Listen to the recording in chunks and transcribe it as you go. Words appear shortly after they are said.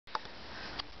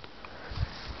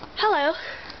Hello,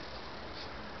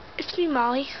 it's me,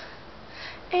 Molly,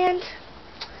 and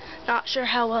not sure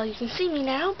how well you can see me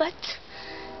now, but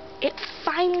it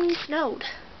finally snowed.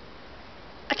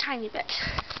 A tiny bit.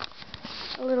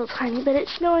 A little tiny bit.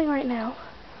 It's snowing right now,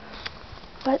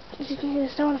 but as you can hear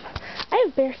the snow, I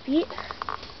have bare feet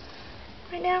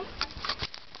right now,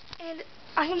 and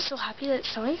I am so happy that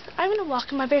it's snowing. I'm going to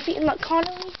walk in my bare feet, and look,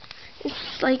 Connolly is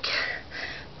like,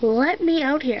 let me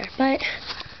out here, but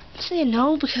I'm saying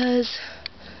no because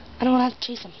I don't want to have to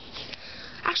chase him.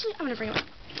 Actually, I'm going to bring him up.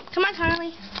 Come on,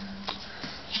 Connolly.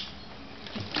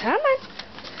 Come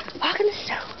on. Walk in the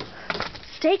snow.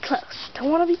 Stay close.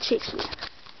 Don't want to be chasing you.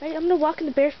 Right, I'm going to walk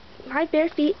in my bare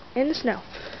feet in the snow.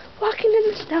 Walking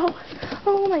in the snow.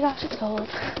 Oh my gosh, it's cold.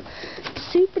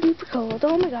 Super duper cold.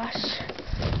 Oh my gosh.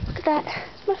 Look at that.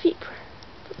 It's my feet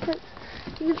footprint.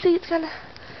 You can see it's kind of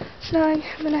snowing.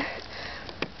 I'm going to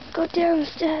go down the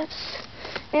steps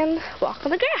and walk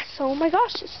on the grass. Oh my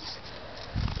gosh, this is,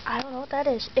 I don't know what that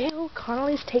is. Ew,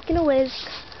 Connolly's taking a whiz.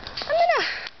 I'm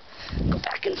gonna go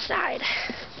back inside.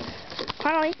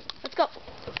 Connolly, let's go.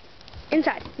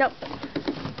 Inside. No.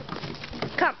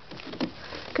 Come.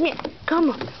 Come here.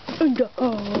 Come on. In the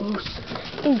house.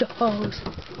 In the house.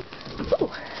 Ooh.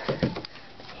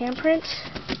 Handprint.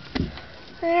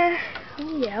 There.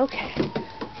 Oh yeah, okay.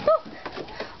 Ooh.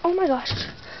 Oh my gosh.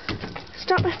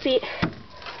 Stop my feet.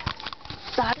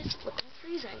 That is flipping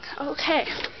freezing. Okay.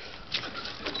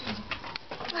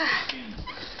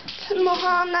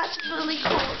 Mohan, that's really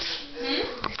cold.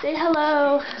 Say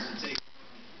hello.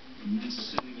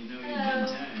 Hello.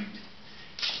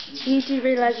 You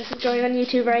realize this is going on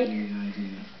YouTube, right?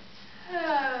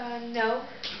 No.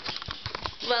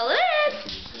 Well, it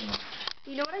is.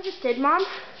 You know what I just did, Mom?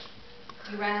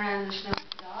 You ran around in the snow with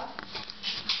the dog?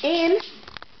 In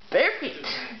bare feet.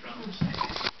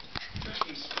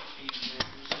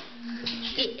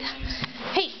 Yeah.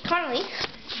 Hey, Connolly.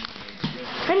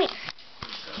 Come here.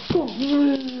 Go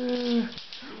here.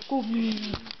 Go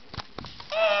here.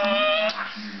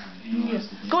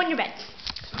 Go in your bed.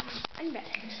 In bed.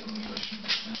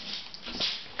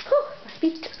 Whew, my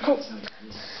feet are cold.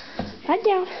 Lie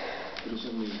down.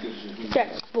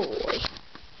 Good boy.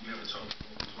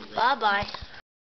 Bye-bye.